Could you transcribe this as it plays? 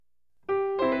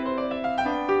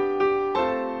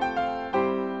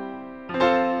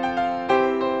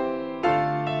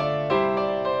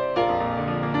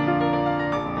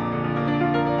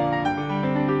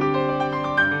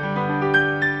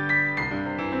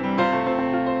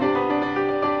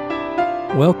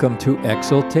Welcome to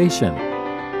Exaltation.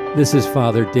 This is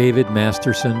Father David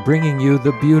Masterson bringing you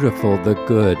the beautiful, the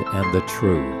good, and the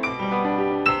true.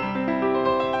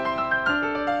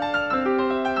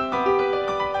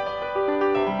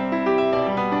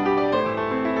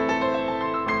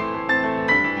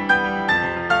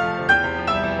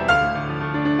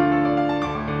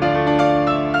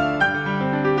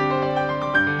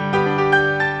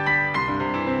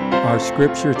 Our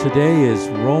scripture today is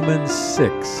Romans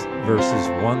 6, verses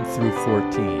 1 through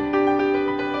 14.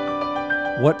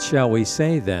 What shall we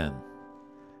say then?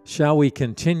 Shall we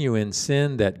continue in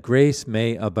sin that grace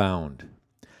may abound?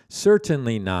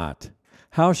 Certainly not.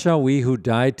 How shall we who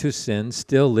died to sin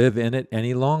still live in it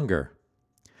any longer?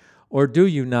 Or do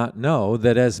you not know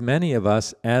that as many of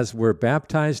us as were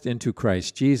baptized into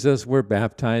Christ Jesus were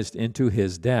baptized into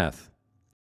his death?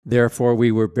 Therefore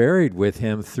we were buried with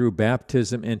him through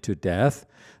baptism into death,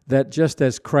 that just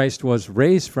as Christ was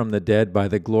raised from the dead by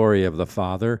the glory of the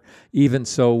Father, even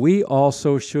so we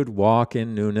also should walk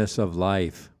in newness of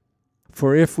life.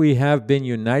 For if we have been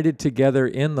united together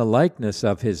in the likeness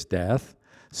of his death,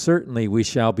 certainly we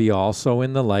shall be also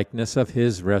in the likeness of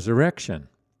his resurrection.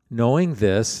 Knowing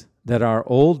this, that our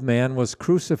old man was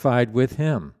crucified with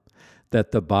him, that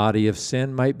the body of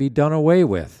sin might be done away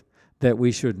with, that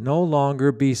we should no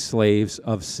longer be slaves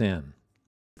of sin.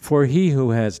 For he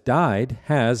who has died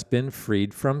has been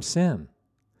freed from sin.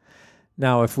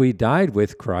 Now if we died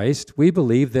with Christ, we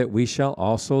believe that we shall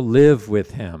also live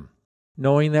with him,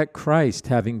 knowing that Christ,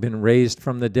 having been raised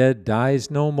from the dead,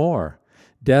 dies no more.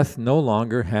 Death no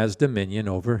longer has dominion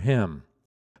over him.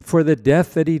 For the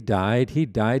death that he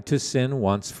died to sin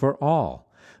once for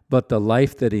all. But the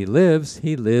life that he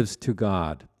lives to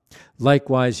God.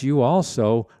 Likewise, you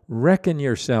also reckon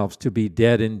yourselves to be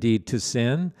dead indeed to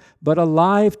sin, but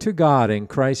alive to God in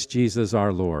Christ Jesus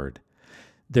our Lord.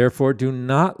 Therefore do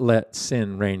not let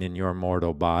sin reign in your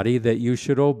mortal body, that you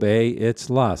should obey its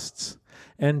lusts.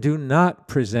 And do not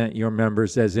present your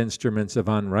members as instruments of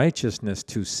unrighteousness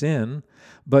to sin,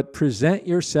 but present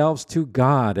yourselves to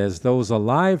God as those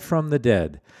alive from the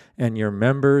dead, and your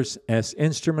members as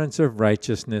instruments of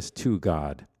righteousness to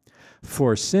God.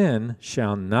 For sin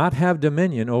shall not have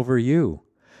dominion over you,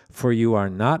 for you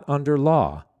are not under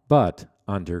law, but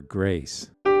under grace.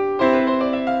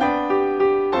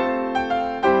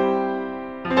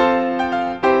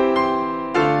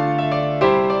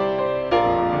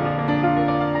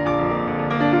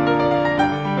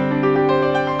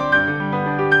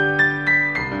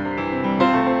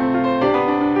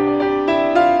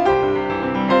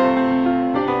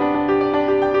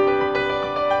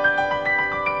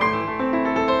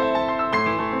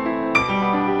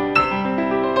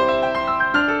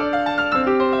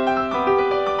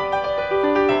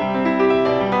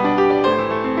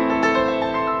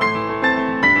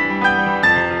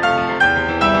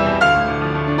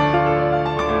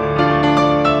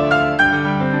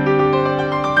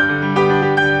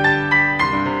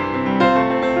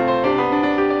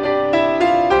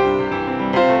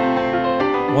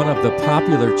 One of the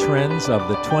popular trends of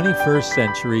the 21st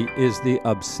century is the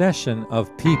obsession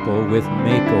of people with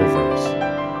makeovers.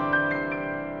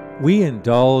 We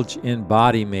indulge in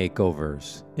body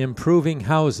makeovers, improving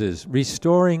houses,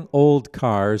 restoring old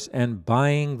cars, and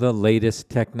buying the latest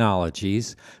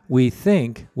technologies we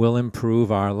think will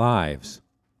improve our lives.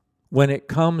 When it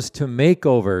comes to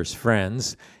makeovers,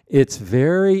 friends, it's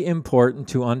very important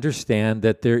to understand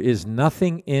that there is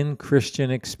nothing in Christian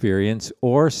experience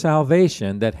or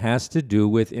salvation that has to do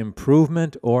with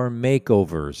improvement or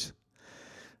makeovers.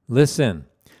 Listen,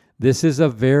 this is a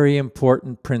very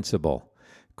important principle.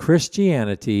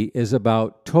 Christianity is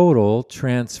about total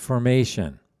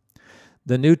transformation.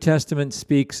 The New Testament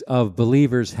speaks of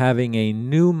believers having a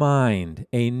new mind,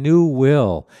 a new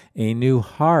will, a new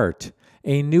heart,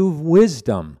 a new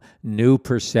wisdom, new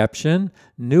perception,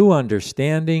 new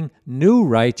understanding, new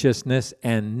righteousness,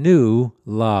 and new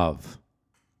love.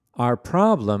 Our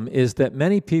problem is that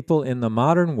many people in the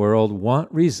modern world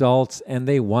want results and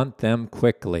they want them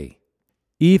quickly.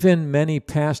 Even many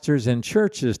pastors and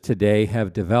churches today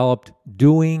have developed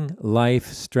doing life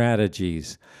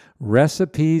strategies,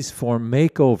 recipes for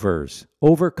makeovers,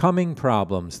 overcoming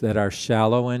problems that are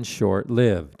shallow and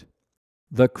short-lived.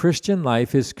 The Christian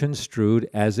life is construed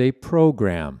as a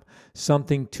program,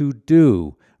 something to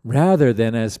do, rather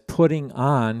than as putting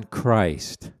on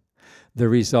Christ. The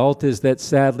result is that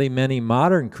sadly many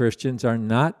modern Christians are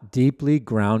not deeply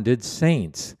grounded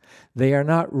saints. They are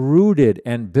not rooted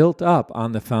and built up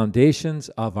on the foundations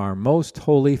of our most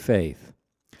holy faith.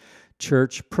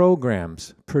 Church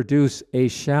programs produce a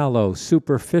shallow,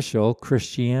 superficial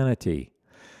Christianity.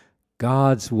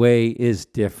 God's way is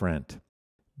different.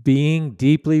 Being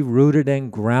deeply rooted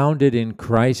and grounded in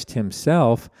Christ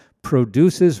Himself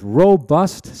produces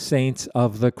robust saints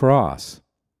of the cross.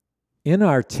 In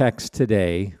our text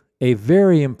today, a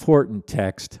very important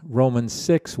text, Romans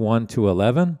 6,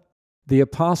 1-11, the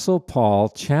Apostle Paul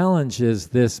challenges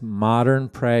this modern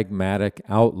pragmatic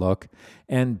outlook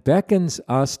and beckons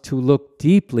us to look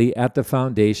deeply at the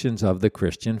foundations of the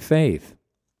Christian faith.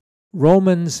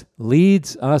 Romans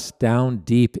leads us down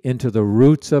deep into the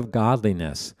roots of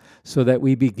godliness so that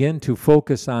we begin to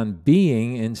focus on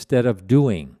being instead of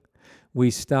doing. We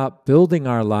stop building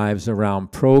our lives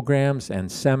around programs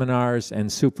and seminars and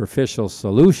superficial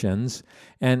solutions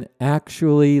and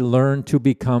actually learn to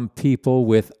become people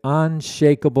with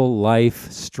unshakable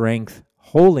life, strength,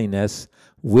 holiness,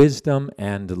 wisdom,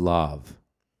 and love.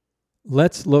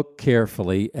 Let's look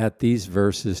carefully at these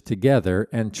verses together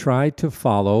and try to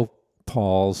follow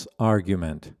Paul's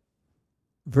argument.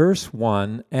 Verse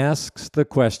 1 asks the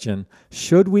question,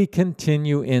 should we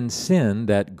continue in sin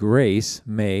that grace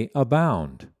may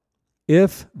abound?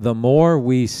 If the more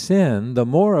we sin, the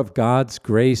more of God's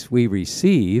grace we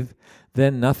receive,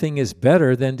 then nothing is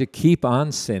better than to keep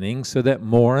on sinning so that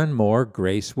more and more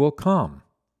grace will come.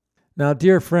 Now,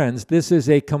 dear friends, this is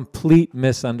a complete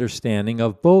misunderstanding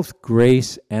of both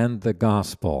grace and the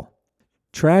gospel.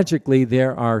 Tragically,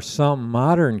 there are some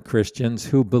modern Christians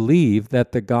who believe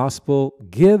that the gospel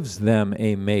gives them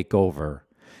a makeover,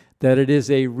 that it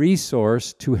is a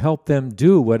resource to help them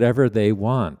do whatever they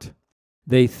want.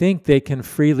 They think they can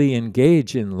freely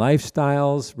engage in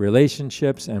lifestyles,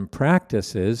 relationships, and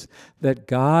practices that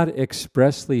God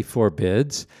expressly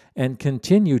forbids and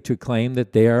continue to claim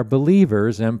that they are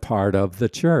believers and part of the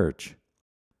church.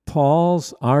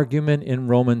 Paul's argument in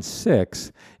Romans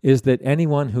 6 is that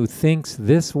anyone who thinks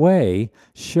this way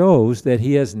shows that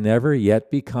he has never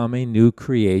yet become a new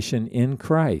creation in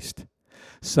Christ.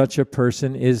 Such a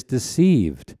person is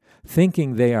deceived,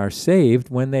 thinking they are saved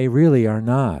when they really are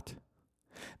not.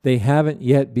 They haven't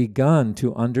yet begun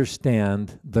to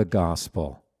understand the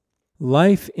gospel.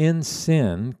 Life in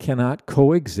sin cannot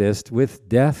coexist with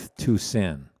death to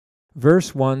sin.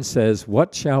 Verse 1 says,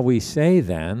 "What shall we say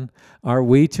then? Are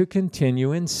we to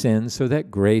continue in sin so that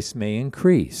grace may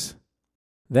increase?"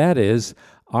 That is,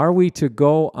 are we to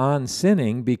go on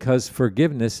sinning because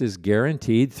forgiveness is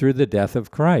guaranteed through the death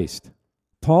of Christ?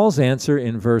 Paul's answer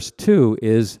in verse 2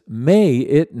 is, may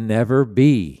it never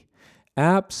be.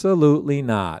 Absolutely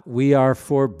not. We are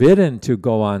forbidden to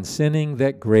go on sinning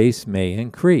that grace may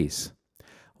increase.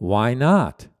 Why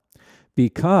not?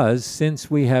 Because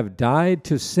since we have died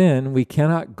to sin, we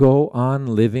cannot go on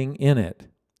living in it.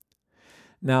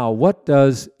 Now, what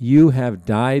does "you have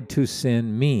died to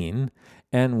sin" mean,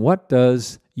 and what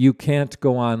does "you can't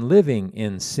go on living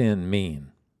in sin" mean?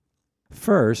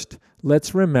 First,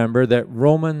 let's remember that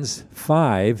Romans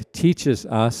 5 teaches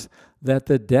us that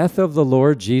the death of the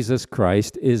Lord Jesus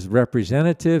Christ is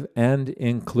representative and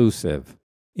inclusive.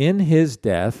 In His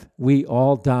death, we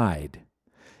all died.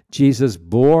 Jesus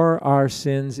bore our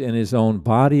sins in His own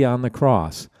body on the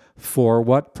cross. For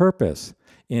what purpose?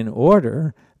 In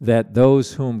order that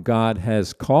those whom God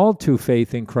has called to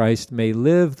faith in Christ may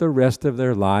live the rest of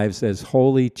their lives as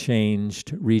holy,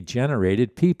 changed,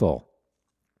 regenerated people.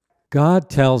 God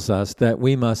tells us that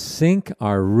we must sink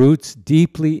our roots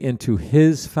deeply into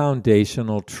His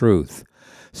foundational truth,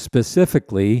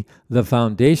 specifically the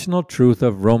foundational truth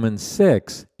of Romans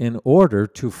 6, in order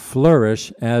to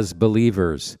flourish as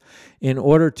believers, in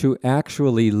order to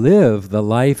actually live the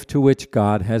life to which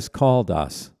God has called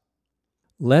us.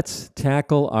 Let's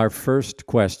tackle our first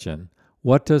question.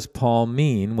 What does Paul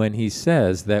mean when he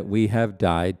says that we have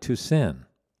died to sin?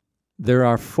 There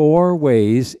are 4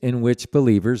 ways in which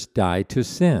believers die to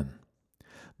sin.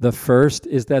 The first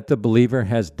is that the believer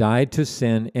has died to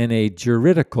sin in a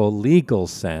juridical, legal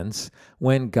sense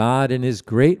when God, in His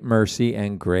great mercy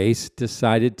and grace,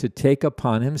 decided to take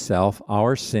upon Himself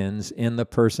our sins in the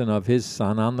person of His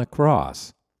Son on the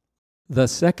cross. The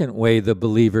second way the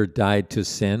believer died to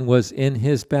sin was in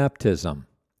his baptism.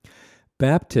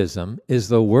 Baptism is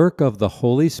the work of the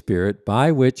Holy Spirit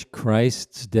by which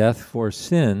Christ's death for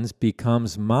sins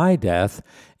becomes my death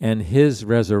and His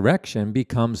resurrection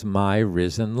becomes my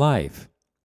risen life.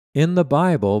 In the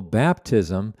Bible,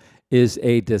 baptism is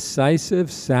a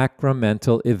decisive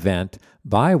sacramental event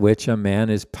by which a man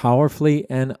is powerfully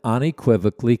and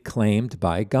unequivocally claimed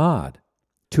by God.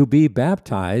 To be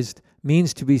baptized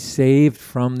means to be saved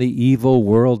from the evil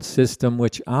world system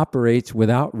which operates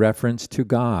without reference to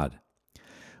God.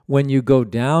 When you go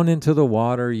down into the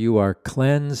water, you are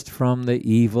cleansed from the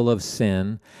evil of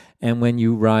sin, and when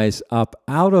you rise up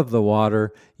out of the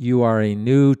water, you are a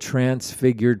new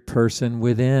transfigured person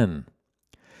within.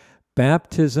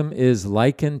 Baptism is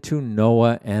likened to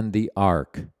Noah and the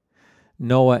ark.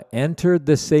 Noah entered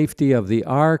the safety of the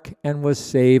ark and was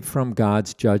saved from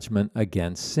God's judgment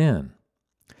against sin.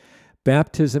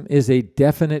 Baptism is a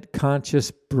definite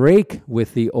conscious break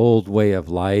with the old way of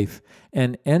life,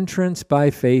 an entrance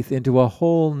by faith into a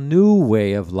whole new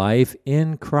way of life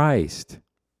in Christ.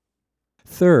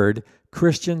 Third,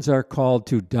 Christians are called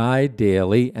to die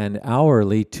daily and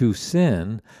hourly to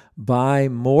sin by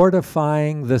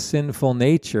mortifying the sinful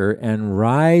nature and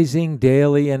rising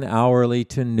daily and hourly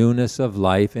to newness of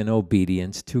life in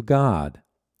obedience to God.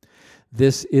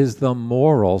 This is the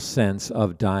moral sense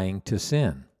of dying to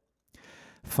sin.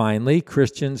 Finally,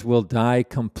 Christians will die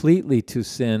completely to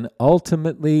sin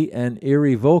ultimately and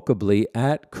irrevocably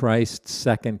at Christ's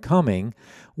second coming,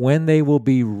 when they will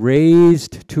be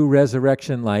raised to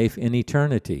resurrection life in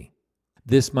eternity.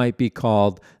 This might be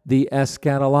called the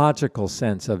eschatological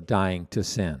sense of dying to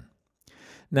sin.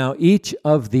 Now, each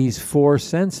of these four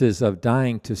senses of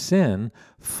dying to sin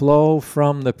flow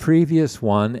from the previous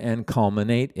one and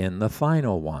culminate in the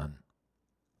final one.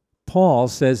 Paul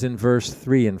says in verse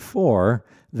 3 and 4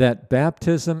 that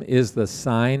baptism is the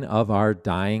sign of our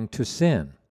dying to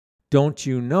sin. Don't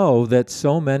you know that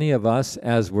so many of us,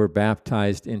 as were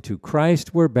baptized into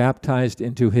Christ, were baptized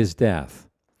into his death?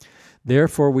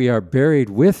 Therefore we are buried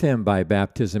with him by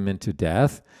baptism into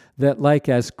death, that like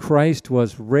as Christ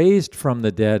was raised from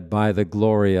the dead by the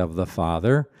glory of the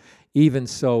Father, even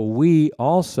so we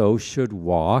also should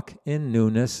walk in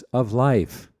newness of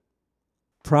life.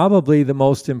 Probably the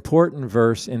most important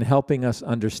verse in helping us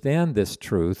understand this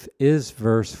truth is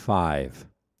verse 5.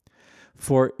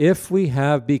 For if we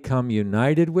have become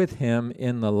united with him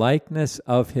in the likeness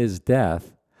of his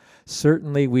death,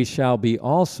 certainly we shall be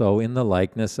also in the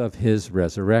likeness of his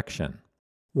resurrection.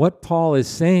 What Paul is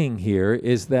saying here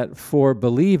is that for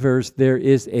believers there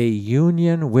is a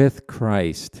union with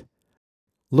Christ.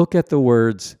 Look at the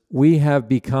words, we have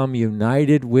become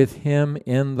united with him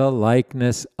in the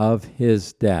likeness of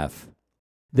his death.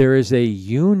 There is a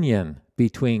union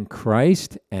between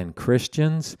Christ and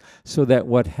Christians, so that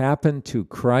what happened to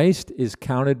Christ is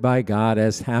counted by God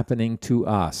as happening to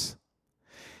us.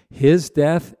 His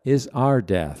death is our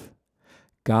death.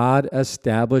 God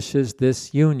establishes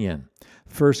this union.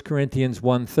 1 Corinthians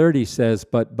 1:30 says,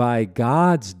 "But by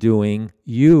God's doing,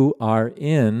 you are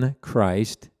in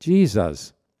Christ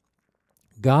Jesus."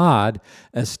 God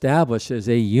establishes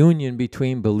a union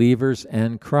between believers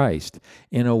and Christ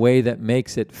in a way that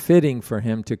makes it fitting for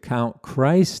him to count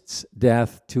Christ's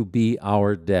death to be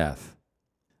our death.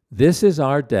 This is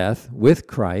our death with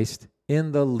Christ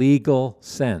in the legal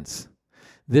sense.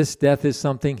 This death is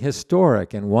something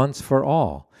historic and once for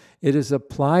all. It is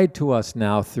applied to us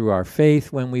now through our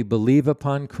faith when we believe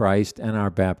upon Christ and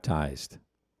are baptized.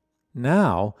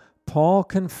 Now, Paul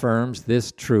confirms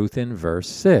this truth in verse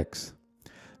 6.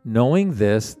 Knowing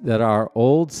this, that our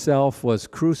old self was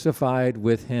crucified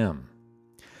with him.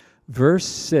 Verse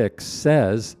 6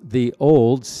 says the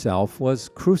old self was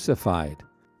crucified.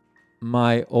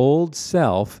 My old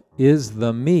self is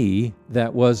the me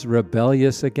that was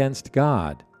rebellious against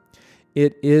God.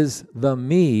 It is the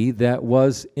me that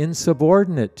was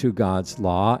insubordinate to God's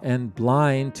law and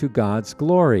blind to God's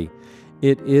glory.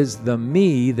 It is the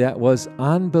me that was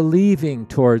unbelieving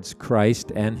towards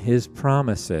Christ and his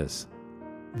promises.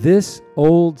 This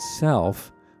old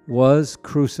self was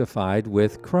crucified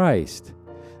with Christ.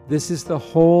 This is the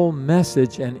whole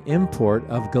message and import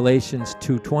of Galatians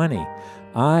 2:20.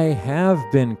 I have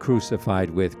been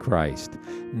crucified with Christ.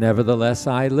 Nevertheless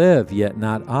I live, yet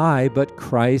not I, but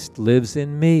Christ lives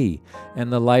in me. And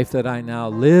the life that I now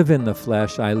live in the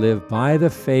flesh, I live by the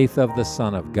faith of the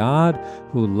Son of God,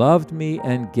 who loved me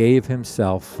and gave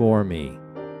himself for me.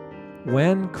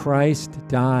 When Christ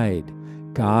died,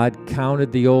 God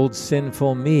counted the old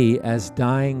sinful me as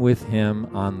dying with him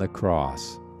on the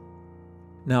cross.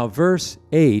 Now, verse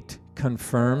 8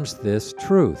 confirms this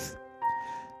truth.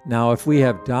 Now, if we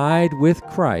have died with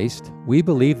Christ, we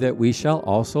believe that we shall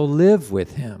also live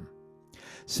with him.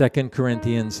 2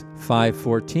 Corinthians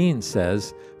 5:14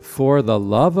 says, For the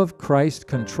love of Christ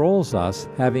controls us,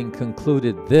 having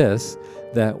concluded this,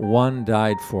 that one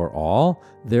died for all,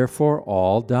 therefore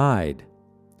all died.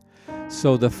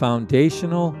 So the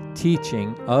foundational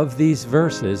teaching of these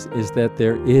verses is that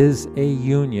there is a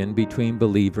union between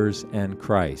believers and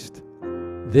Christ.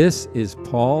 This is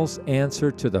Paul's answer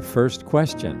to the first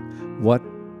question. What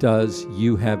does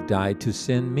 "you have died to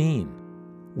sin" mean?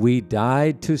 We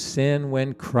died to sin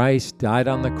when Christ died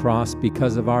on the cross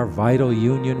because of our vital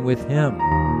union with him.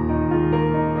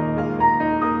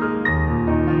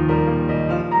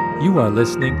 You are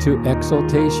listening to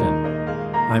Exaltation.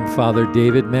 I'm Father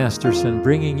David Masterson,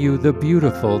 bringing you the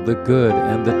beautiful, the good,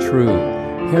 and the true,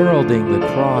 heralding the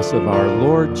cross of our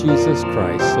Lord Jesus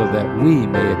Christ so that we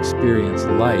may experience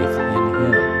life in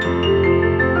Him.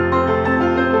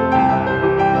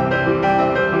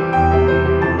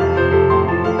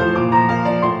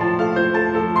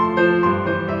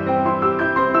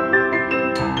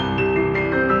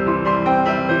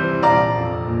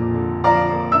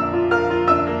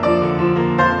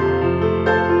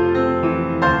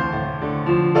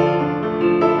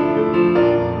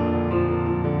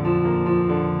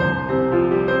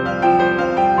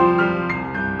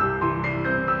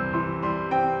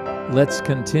 Let's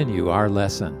continue our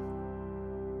lesson.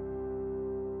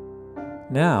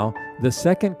 Now, the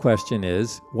second question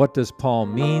is, what does Paul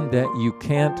mean that you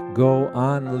can't go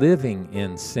on living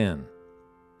in sin?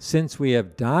 Since we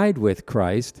have died with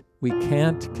Christ, we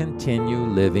can't continue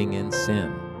living in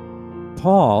sin.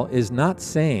 Paul is not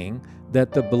saying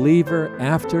that the believer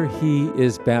after he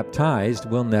is baptized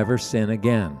will never sin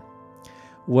again.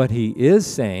 What he is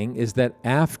saying is that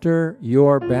after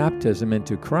your baptism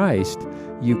into Christ,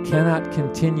 you cannot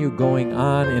continue going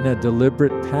on in a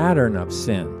deliberate pattern of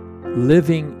sin.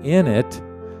 Living in it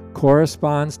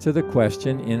corresponds to the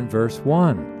question in verse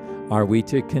 1. Are we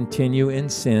to continue in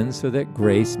sin so that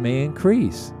grace may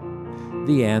increase?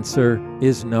 The answer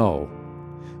is no.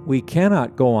 We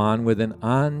cannot go on with an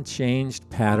unchanged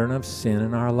pattern of sin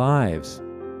in our lives.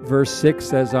 Verse 6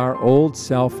 says our old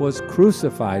self was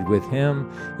crucified with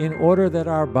Him in order that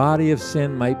our body of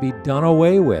sin might be done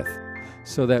away with,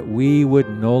 so that we would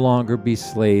no longer be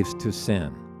slaves to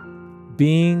sin.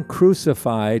 Being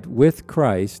crucified with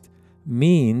Christ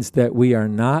means that we are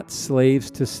not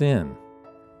slaves to sin.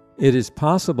 It is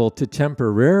possible to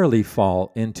temporarily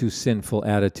fall into sinful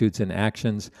attitudes and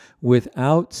actions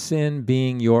without sin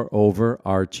being your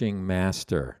overarching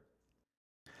master.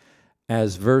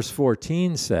 As verse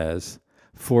 14 says,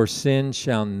 "For sin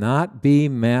shall not be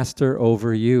master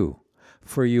over you,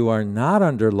 for you are not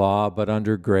under law but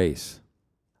under grace."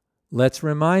 Let's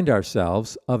remind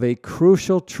ourselves of a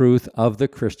crucial truth of the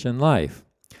Christian life.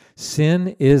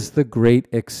 Sin is the great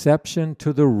exception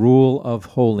to the rule of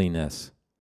holiness.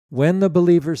 When the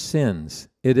believer sins,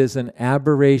 it is an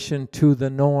aberration to the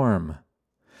norm.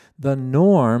 The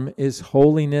norm is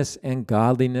holiness and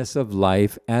godliness of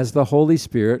life as the Holy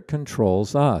Spirit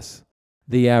controls us.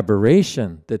 The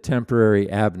aberration, the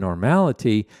temporary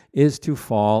abnormality, is to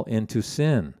fall into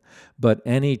sin. But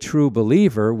any true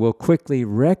believer will quickly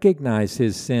recognize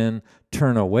his sin,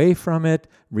 turn away from it,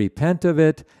 repent of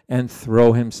it, and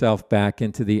throw himself back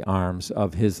into the arms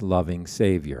of his loving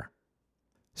Savior.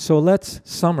 So let's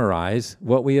summarize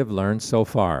what we have learned so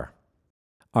far.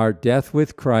 Our death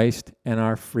with Christ and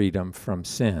our freedom from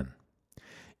sin.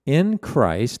 In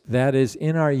Christ, that is,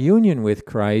 in our union with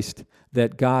Christ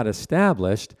that God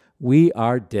established, we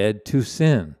are dead to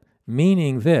sin,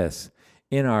 meaning this: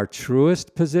 in our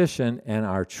truest position and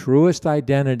our truest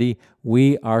identity,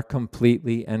 we are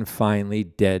completely and finally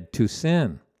dead to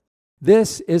sin.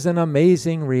 This is an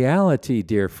amazing reality,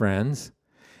 dear friends.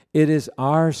 It is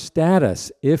our status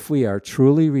if we are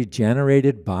truly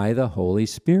regenerated by the Holy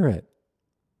Spirit.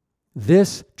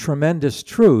 This tremendous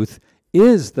truth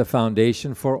is the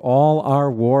foundation for all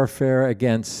our warfare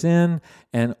against sin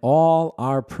and all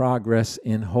our progress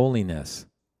in holiness.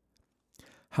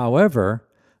 However,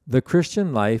 the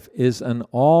Christian life is an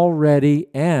already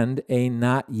and a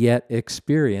not yet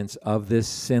experience of this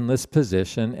sinless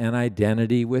position and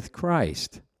identity with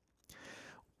Christ.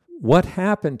 What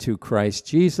happened to Christ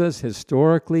Jesus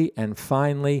historically and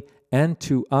finally, and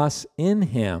to us in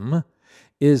Him,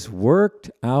 is worked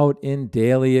out in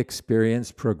daily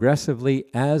experience progressively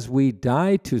as we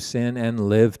die to sin and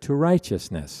live to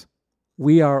righteousness.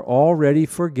 We are already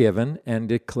forgiven and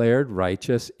declared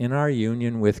righteous in our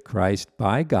union with Christ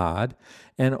by God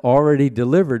and already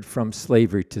delivered from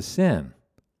slavery to sin.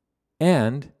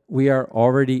 And we are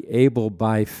already able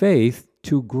by faith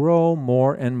to grow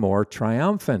more and more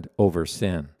triumphant over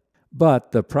sin.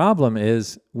 But the problem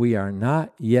is we are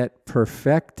not yet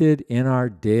perfected in our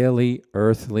daily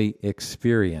earthly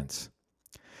experience.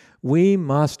 We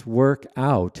must work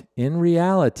out in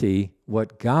reality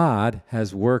what God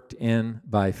has worked in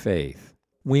by faith.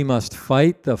 We must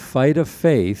fight the fight of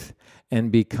faith and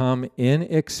become in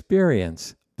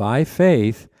experience by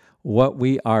faith what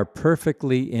we are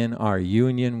perfectly in our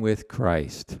union with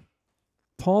Christ.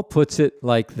 Paul puts it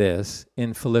like this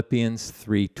in Philippians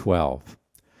 3:12.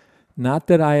 Not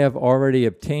that I have already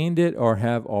obtained it or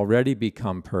have already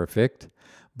become perfect,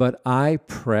 but I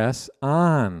press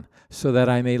on, so that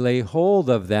I may lay hold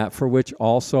of that for which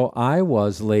also I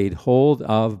was laid hold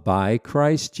of by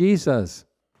Christ Jesus.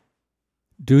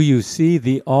 Do you see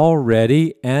the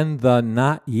already and the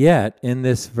not yet in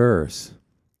this verse?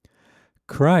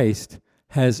 Christ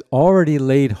has already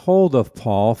laid hold of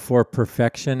Paul for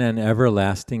perfection and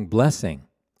everlasting blessing.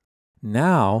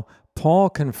 Now, Paul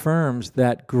confirms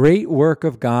that great work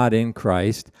of God in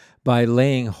Christ by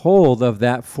laying hold of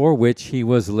that for which he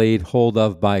was laid hold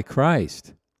of by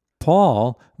Christ.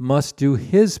 Paul must do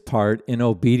his part in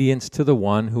obedience to the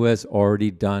one who has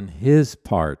already done his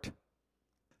part.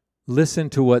 Listen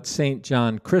to what St.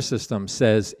 John Chrysostom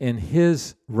says in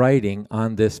his writing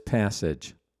on this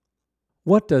passage.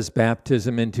 What does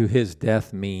baptism into his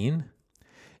death mean?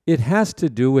 It has to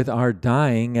do with our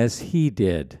dying as he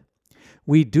did.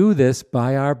 We do this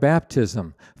by our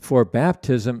baptism, for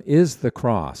baptism is the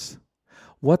cross.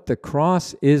 What the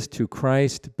cross is to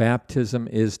Christ, baptism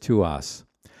is to us.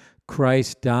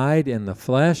 Christ died in the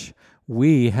flesh,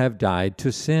 we have died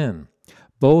to sin.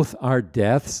 Both are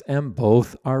deaths and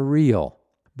both are real.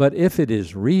 But if it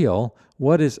is real,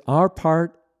 what is our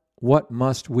part? What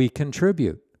must we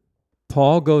contribute?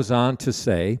 Paul goes on to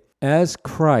say, as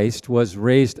Christ was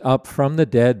raised up from the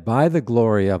dead by the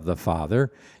glory of the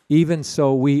Father, even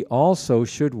so we also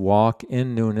should walk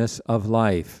in newness of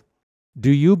life.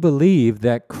 Do you believe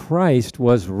that Christ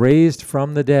was raised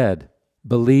from the dead?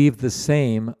 Believe the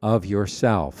same of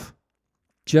yourself.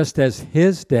 Just as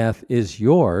his death is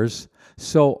yours,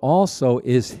 so also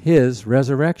is his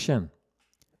resurrection.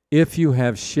 If you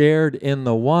have shared in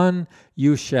the one,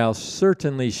 you shall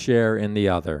certainly share in the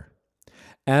other.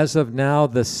 As of now,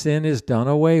 the sin is done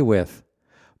away with.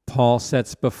 Paul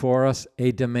sets before us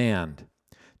a demand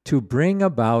to bring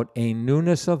about a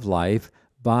newness of life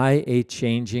by a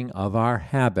changing of our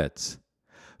habits.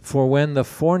 For when the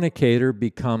fornicator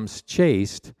becomes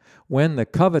chaste, when the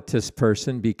covetous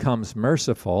person becomes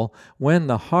merciful, when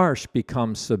the harsh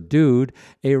becomes subdued,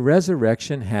 a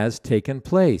resurrection has taken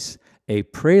place, a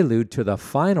prelude to the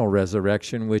final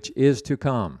resurrection which is to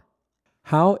come.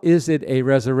 How is it a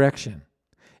resurrection?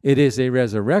 It is a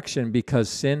resurrection because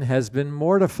sin has been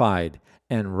mortified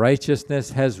and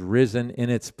righteousness has risen in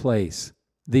its place.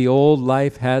 The old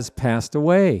life has passed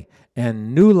away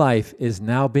and new life is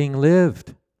now being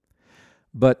lived.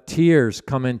 But tears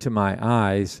come into my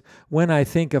eyes when I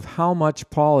think of how much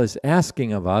Paul is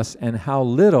asking of us and how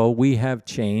little we have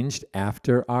changed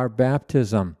after our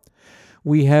baptism.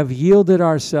 We have yielded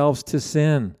ourselves to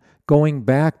sin, going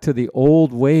back to the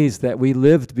old ways that we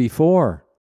lived before.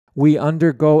 We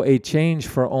undergo a change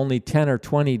for only 10 or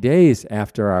 20 days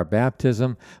after our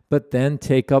baptism, but then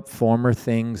take up former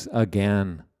things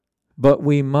again. But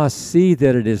we must see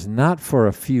that it is not for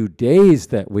a few days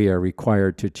that we are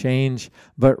required to change,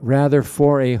 but rather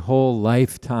for a whole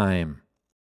lifetime.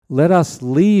 Let us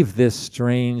leave this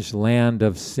strange land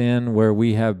of sin where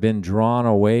we have been drawn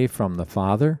away from the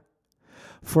Father.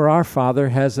 For our Father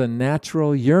has a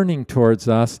natural yearning towards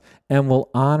us and will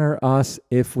honor us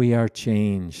if we are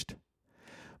changed.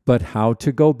 But how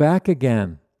to go back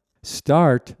again?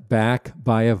 Start back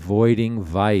by avoiding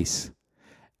vice,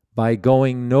 by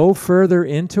going no further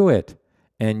into it,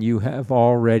 and you have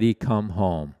already come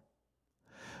home.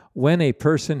 When a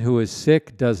person who is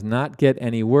sick does not get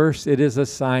any worse, it is a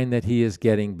sign that he is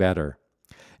getting better.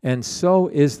 And so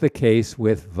is the case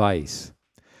with vice.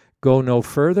 Go no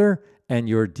further, and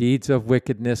your deeds of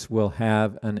wickedness will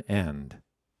have an end.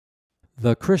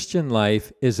 The Christian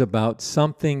life is about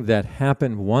something that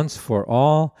happened once for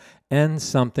all and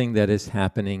something that is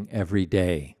happening every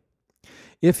day.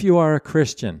 If you are a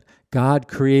Christian, God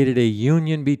created a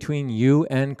union between you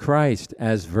and Christ,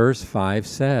 as verse 5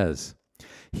 says.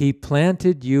 He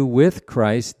planted you with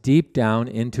Christ deep down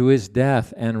into his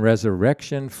death and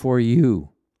resurrection for you.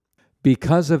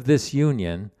 Because of this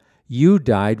union, you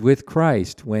died with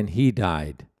Christ when he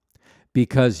died.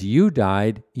 Because you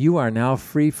died, you are now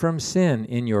free from sin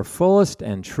in your fullest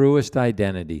and truest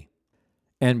identity.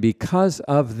 And because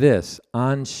of this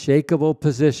unshakable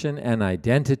position and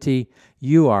identity,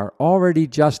 you are already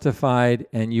justified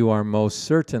and you are most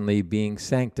certainly being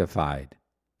sanctified.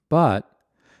 But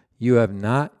you have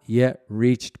not yet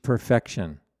reached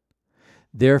perfection.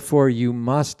 Therefore, you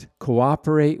must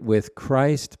cooperate with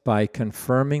Christ by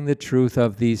confirming the truth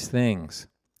of these things.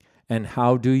 And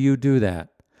how do you do that?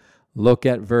 Look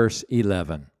at verse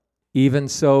 11. Even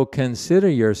so, consider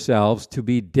yourselves to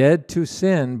be dead to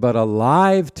sin, but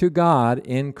alive to God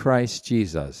in Christ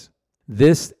Jesus.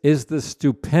 This is the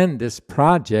stupendous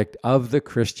project of the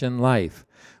Christian life.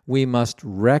 We must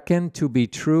reckon to be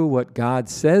true what God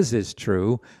says is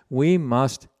true. We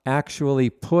must actually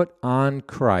put on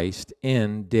Christ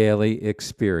in daily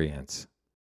experience.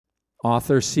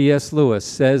 Author C.S. Lewis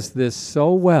says this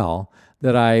so well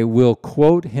that I will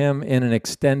quote him in an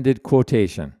extended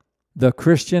quotation. The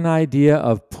Christian idea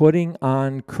of putting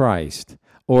on Christ,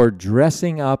 or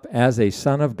dressing up as a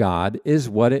son of God, is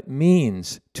what it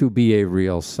means to be a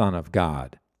real son of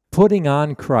God. Putting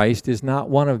on Christ is not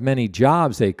one of many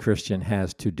jobs a Christian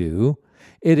has to do.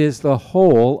 It is the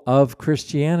whole of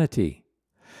Christianity.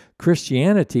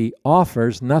 Christianity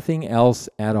offers nothing else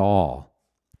at all.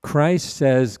 Christ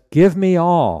says, "Give me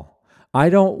all. I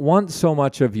don't want so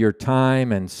much of your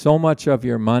time and so much of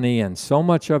your money and so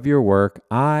much of your work.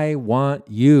 I want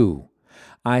you.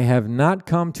 I have not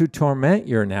come to torment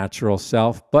your natural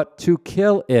self, but to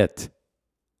kill it.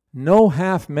 No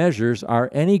half measures are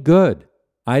any good.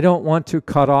 I don't want to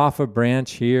cut off a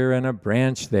branch here and a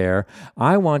branch there.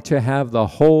 I want to have the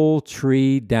whole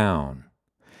tree down.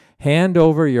 Hand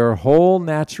over your whole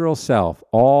natural self,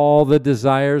 all the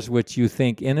desires which you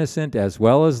think innocent as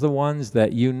well as the ones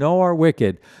that you know are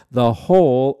wicked, the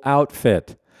whole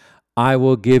outfit. I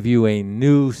will give you a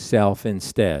new self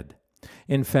instead.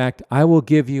 In fact, I will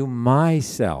give you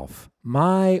myself.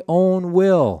 My own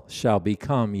will shall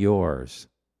become yours."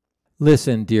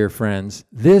 Listen, dear friends,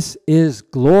 this is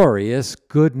glorious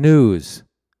good news.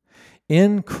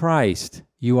 In Christ,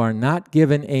 you are not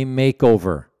given a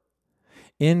makeover.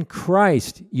 In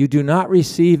Christ, you do not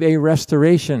receive a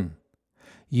restoration.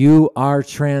 You are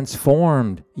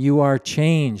transformed. You are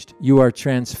changed. You are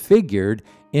transfigured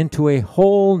into a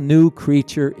whole new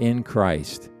creature in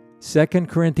Christ. 2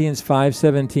 Corinthians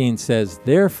 5:17 says,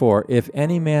 "Therefore, if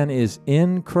any man is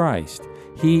in Christ,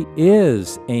 he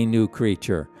is a new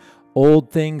creature. Old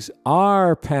things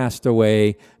are passed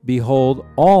away. Behold,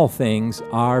 all things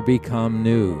are become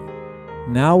new."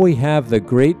 Now we have the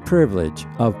great privilege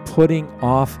of putting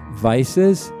off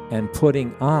vices and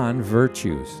putting on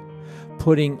virtues.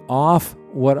 Putting off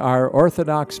what our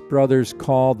Orthodox brothers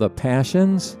call the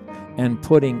passions, and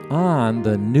putting on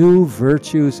the new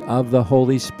virtues of the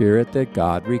Holy Spirit that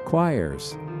God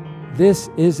requires. This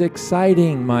is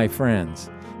exciting, my friends.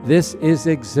 This is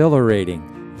exhilarating.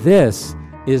 This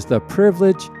is the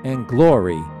privilege and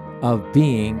glory of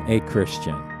being a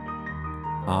Christian.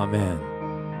 Amen.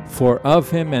 For of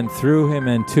him and through him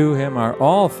and to him are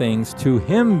all things. To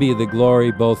him be the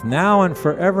glory both now and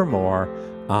forevermore.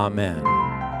 Amen.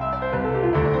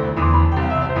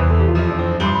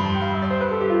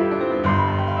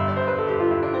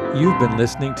 You've been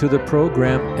listening to the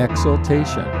program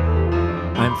Exaltation.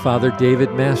 I'm Father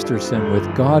David Masterson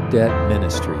with Gaudet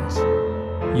Ministries.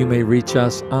 You may reach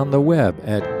us on the web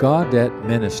at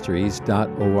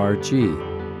gaudetministries.org.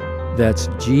 That's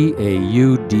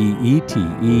GAUDETE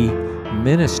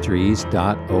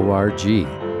ministries.org.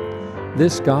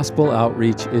 This gospel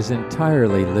outreach is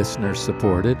entirely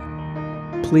listener-supported.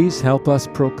 Please help us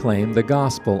proclaim the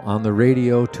gospel on the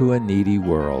radio to a needy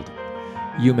world.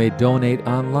 You may donate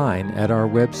online at our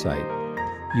website.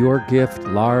 Your gift,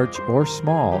 large or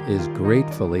small, is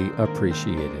gratefully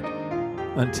appreciated.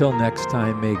 Until next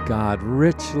time, may God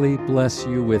richly bless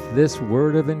you with this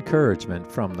word of encouragement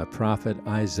from the prophet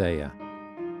Isaiah.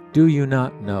 Do you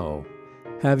not know?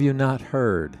 Have you not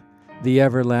heard? The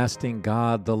everlasting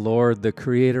God, the Lord, the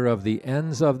creator of the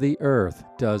ends of the earth,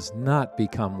 does not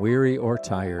become weary or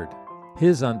tired.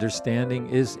 His understanding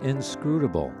is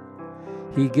inscrutable.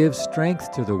 He gives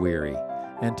strength to the weary,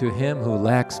 and to him who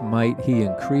lacks might he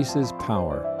increases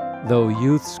power. Though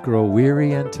youths grow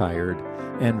weary and tired,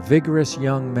 and vigorous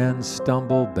young men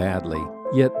stumble badly,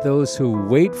 yet those who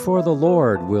wait for the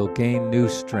Lord will gain new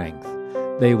strength.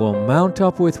 They will mount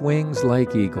up with wings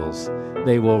like eagles.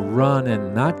 They will run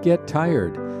and not get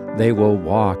tired. They will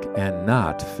walk and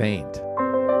not faint.